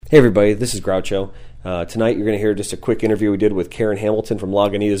Hey everybody, this is Groucho. Tonight you're going to hear just a quick interview we did with Karen Hamilton from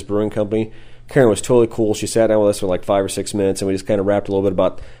Lagunitas Brewing Company. Karen was totally cool. She sat down with us for like 5 or 6 minutes, and we just kind of rapped a little bit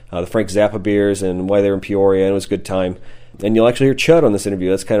about the Frank Zappa beers and why they're in Peoria, and it was a good time. And you'll actually hear Chud on this interview.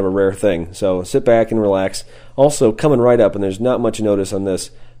 That's kind of a rare thing. So sit back and relax. Also, coming right up, and there's not much notice on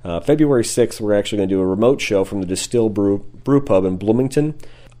this, February 6th we're actually going to do a remote show from the Distill Brew Pub in Bloomington.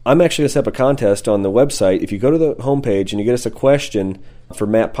 I'm actually going to set up a contest on the website. If you go to the homepage and you get us a question for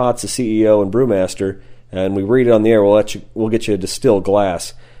Matt Potts, the CEO and brewmaster, and we read it on the air, we'll get you a Distill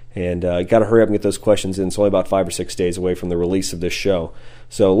glass. And you got to hurry up and get those questions in. It's only about 5 or 6 days away from the release of this show.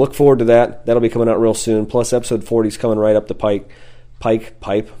 So look forward to that. That'll be coming out real soon. Plus, episode 40 is coming right up the pipe.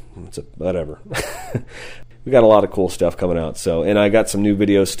 Whatever. We got a lot of cool stuff coming out. So, and I got some new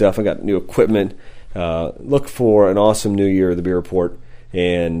video stuff. I got new equipment. Look for an awesome new year of the Beer Report.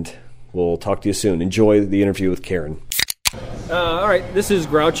 And we'll talk to you soon. Enjoy the interview with Karen. All right, this is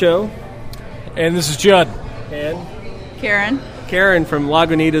Groucho. And this is Judd. And Karen from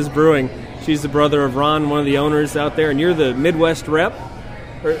Lagunitas Brewing. She's the brother of Ron, one of the owners out there. And you're the Midwest rep?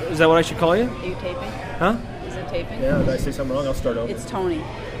 Or is that what I should call you? Are you taping? Huh? Is it taping? Yeah, did I say something wrong? I'll start over. It's Tony.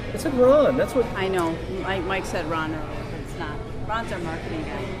 I said Ron. That's what... I know. Mike said Ron earlier, but it's not. Ron's our marketing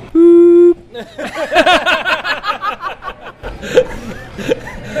guy.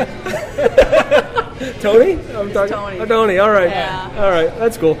 Tony? Tony. Oh, Tony. All right. Yeah. All right.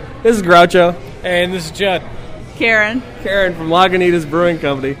 That's cool. This is Groucho. And this is Judd. Karen From Lagunitas Brewing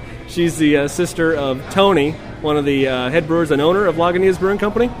Company. She's the sister of Tony, one of the head brewers and owner of Lagunitas Brewing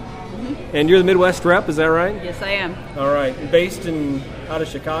Company. Mm-hmm. And you're the Midwest rep, is that right? Yes, I am. All right. Based out of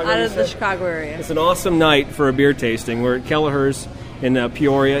Chicago? Out of the Chicago area. It's an awesome night for a beer tasting. We're at Kelleher's in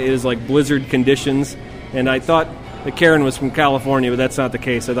Peoria. It is like blizzard conditions. And I thought that Karen was from California, but that's not the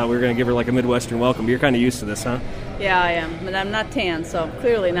case. I thought we were going to give her like a Midwestern welcome. But you're kind of used to this, huh? Yeah, I am. But I'm not tan, so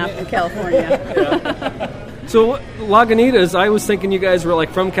clearly not from California. So Lagunitas, I was thinking you guys were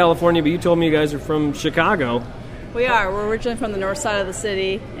like from California, but you told me you guys are from Chicago. We are. We're originally from the north side of the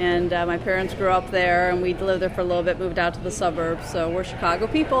city, and my parents grew up there, and we lived there for a little bit, moved out to the suburbs, so we're Chicago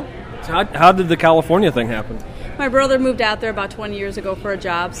people. So how did the California thing happen? My brother moved out there about 20 years ago for a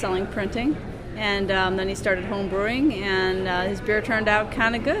job selling printing, and then he started home brewing, and his beer turned out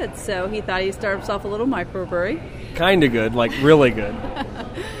kind of good, so he thought he'd start himself a little microbrewery. Kind of good, like really good.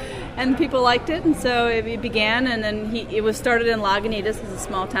 And people liked it, and so it began, and then it was started in Lagunitas. It's a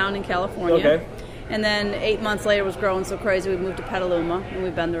small town in California. Okay. And then 8 months later, it was growing so crazy, we moved to Petaluma, and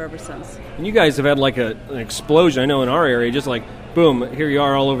we've been there ever since. And you guys have had like an explosion, I know, in our area, just like, boom, here you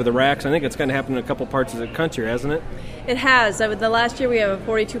are all over the racks. I think it's kind of happened in a couple parts of the country, hasn't it? It has. The last year, we have a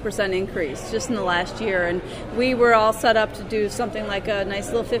 42% increase, just in the last year. And we were all set up to do something like a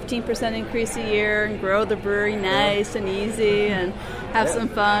nice little 15% increase a year and grow the brewery nice and easy and have some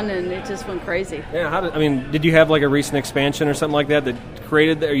fun, and it just went crazy. Yeah, did you have like a recent expansion or something like that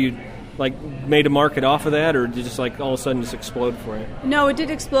created that, or you like made a market off of that, or did it just like all of a sudden just explode for you? No, it did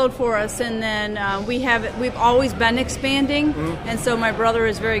explode for us, and then we've always been expanding, and so my brother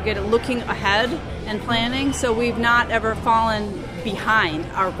is very good at looking ahead and planning, so we've not ever fallen behind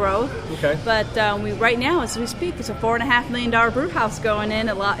our growth. Okay. But we right now, as we speak, it's a $4.5 million brew house going in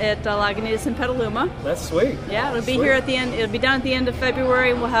at Lagunitas in Petaluma. That's sweet. Yeah, it'll be here at the end. It'll be done at the end of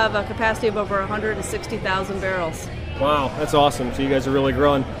February, and we'll have a capacity of over 160,000 barrels. Wow, that's awesome. So you guys are really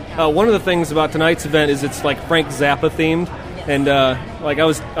growing. One of the things about tonight's event is it's like Frank Zappa themed. And like I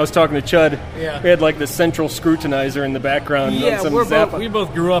was talking to Chud, we had like the central scrutinizer in the background. Yeah, on some Zappa. we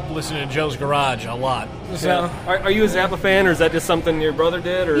both grew up listening to Joe's Garage a lot. So. Yeah. Are you a Zappa fan, or is that just something your brother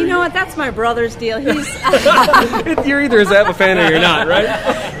did? Or you know what? That's my brother's deal. He's you're either a Zappa fan or you're not, right?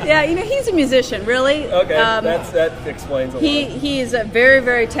 Yeah, he's a musician, really. Okay, that explains a lot. He's a very,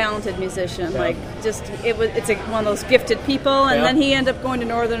 very talented musician. Yeah. It's one of those gifted people, and then he ended up going to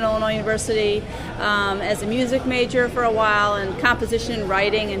Northern Illinois University as a music major for a while, and composition and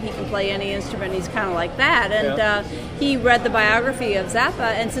writing, and he can play any instrument. He's kind of like that, and he read the biography of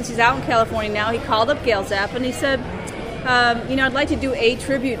Zappa, and since he's out in California now, he called up Gail Zappa, and he said, I'd like to do a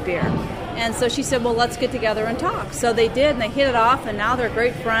tribute beer. And so she said, well, let's get together and talk. So they did, and they hit it off, and now they're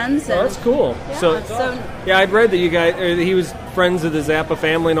great friends. And that's cool. Yeah, I'd read that he was friends of the Zappa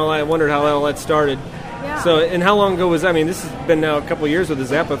family and all that. I wondered how all that started. Yeah. So, and how long ago was that? I mean, this has been now a couple of years with the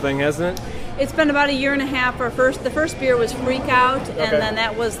Zappa thing, hasn't it? It's been about a year and a half. The first beer was Freak Out, and then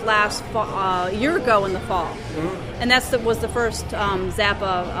that was last a year ago in the fall. Mm-hmm. And was the first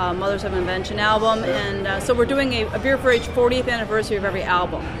Zappa Mothers of Invention album. And so we're doing a beer for each 40th anniversary of every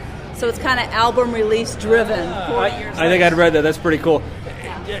album. So it's kind of album release driven. I think I'd read that. That's pretty cool.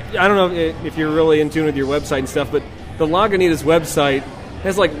 I don't know if you're really in tune with your website and stuff, but the Lagunitas website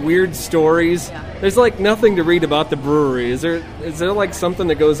has like weird stories. Yeah. There's like nothing to read about the brewery. Is there like something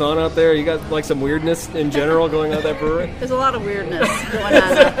that goes on out there? You got like some weirdness in general going on at that brewery? There's a lot of weirdness going on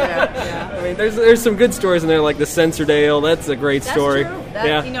out there. Yeah. I mean, there's some good stories in there, like the censored ale. That's a great story.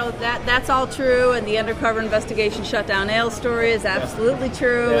 That's true. Yeah. That's all true. And the undercover investigation shutdown ale story is absolutely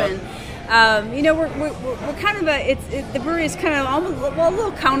true. Yeah. And we're kind of the brewery is kind of almost a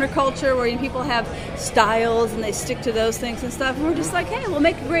little counterculture where people have styles and they stick to those things and stuff. And we're just like, hey, we'll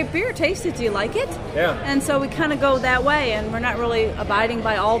make a great beer. Taste it. Do you like it? Yeah. And so we kind of go that way, and we're not really abiding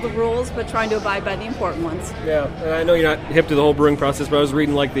by all the rules, but trying to abide by the important ones. Yeah. And I know you're not hip to the whole brewing process, but I was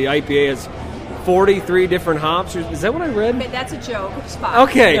reading like the IPA has 43 different hops. Is that what I read? Okay, that's a joke. It's fine.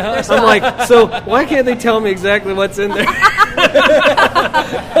 Okay. I'm like, so why can't they tell me exactly what's in there?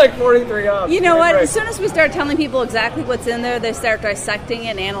 Like 43 hops. You know what? Right. As soon as we start telling people exactly what's in there, they start dissecting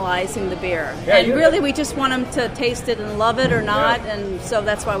and analyzing the beer. Yeah, and really, we just want them to taste it and love it or not, and so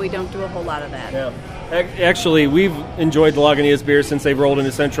that's why we don't do a whole lot of that. Yeah. Actually, we've enjoyed the Lagunitas beer since they've rolled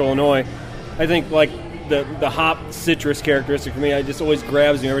into Central Illinois. I think like the hop citrus characteristic for me, it just always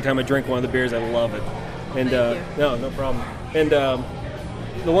grabs me every time I drink one of the beers. I love it. And Thank you. no problem. And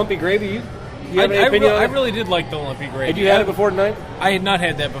the lumpy gravy, you have any opinion on I it? really did like the lumpy gravy. Had you had it before tonight? I had not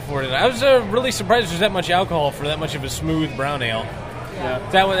had that before tonight. I was really surprised there's that much alcohol for that much of a smooth brown ale. Yeah.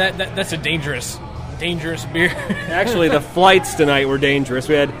 That's a dangerous beer. Actually, the flights tonight were dangerous.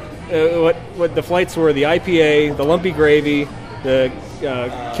 We had what the flights were: the IPA, the lumpy gravy, the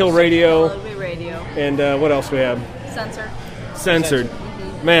Kill Radio, and what else we have? Censored.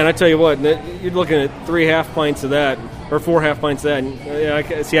 Mm-hmm. Man, I tell you what, you're looking at 3 half pints of that, or 4 half pints of that. And, I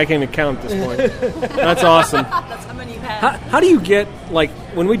can't even count at this point. That's awesome. That's how many you've had. How do you get, like,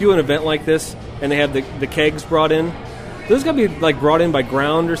 when we do an event like this and they have the kegs brought in, those got to be, like, brought in by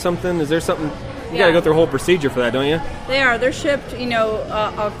ground or something? Is there something? You got to go through a whole procedure for that, don't you? They are. They're shipped,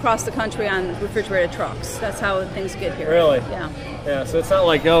 across the country on refrigerated trucks. That's how things get here. Really? Yeah. Yeah, so it's not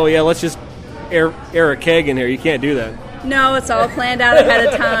like, oh, yeah, let's just air a keg in here. You can't do that. No, it's all planned out ahead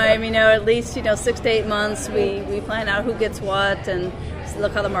of time. At least 6 to 8 months. We plan out who gets what and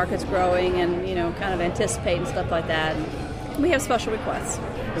look how the market's growing and kind of anticipate and stuff like that. And we have special requests.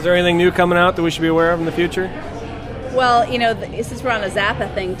 Is there anything new coming out that we should be aware of in the future? Well, since we're on a Zappa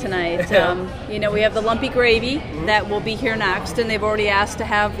thing tonight, we have the lumpy gravy that will be here next, and they've already asked to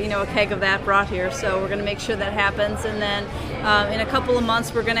have a keg of that brought here. So we're going to make sure that happens, and then in a couple of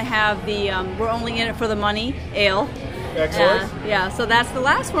months we're going to have the We're Only In It for the Money ale. Excellent. So that's the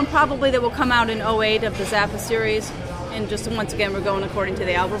last one probably that will come out in 08 of the Zappa series. And just once again, we're going according to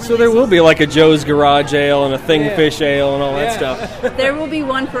the album So there will be like a Joe's Garage Ale and a Thingfish Ale and all that Yeah. stuff. There will be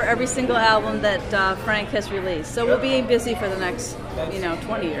one for every single album that Frank has released. So we'll be busy for the next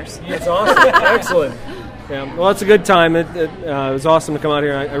 20 years. That's awesome. Excellent. Yeah. Well, it's a good time. It was awesome to come out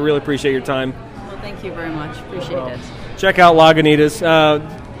here. I really appreciate your time. Well, thank you very much. Appreciate it. Check out Lagunitas.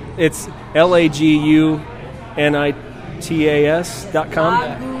 It's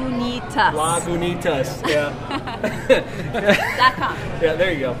LAGUNITAS.com. Lagunitas. Yeah. .com. Yeah,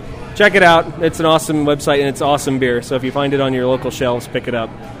 there you go. Check it out. It's an awesome website and it's awesome beer. So if you find it on your local shelves, pick it up.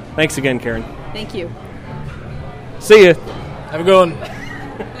 Thanks again, Karen. Thank you. See ya. Have a good one.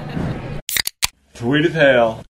 Sweet as hell.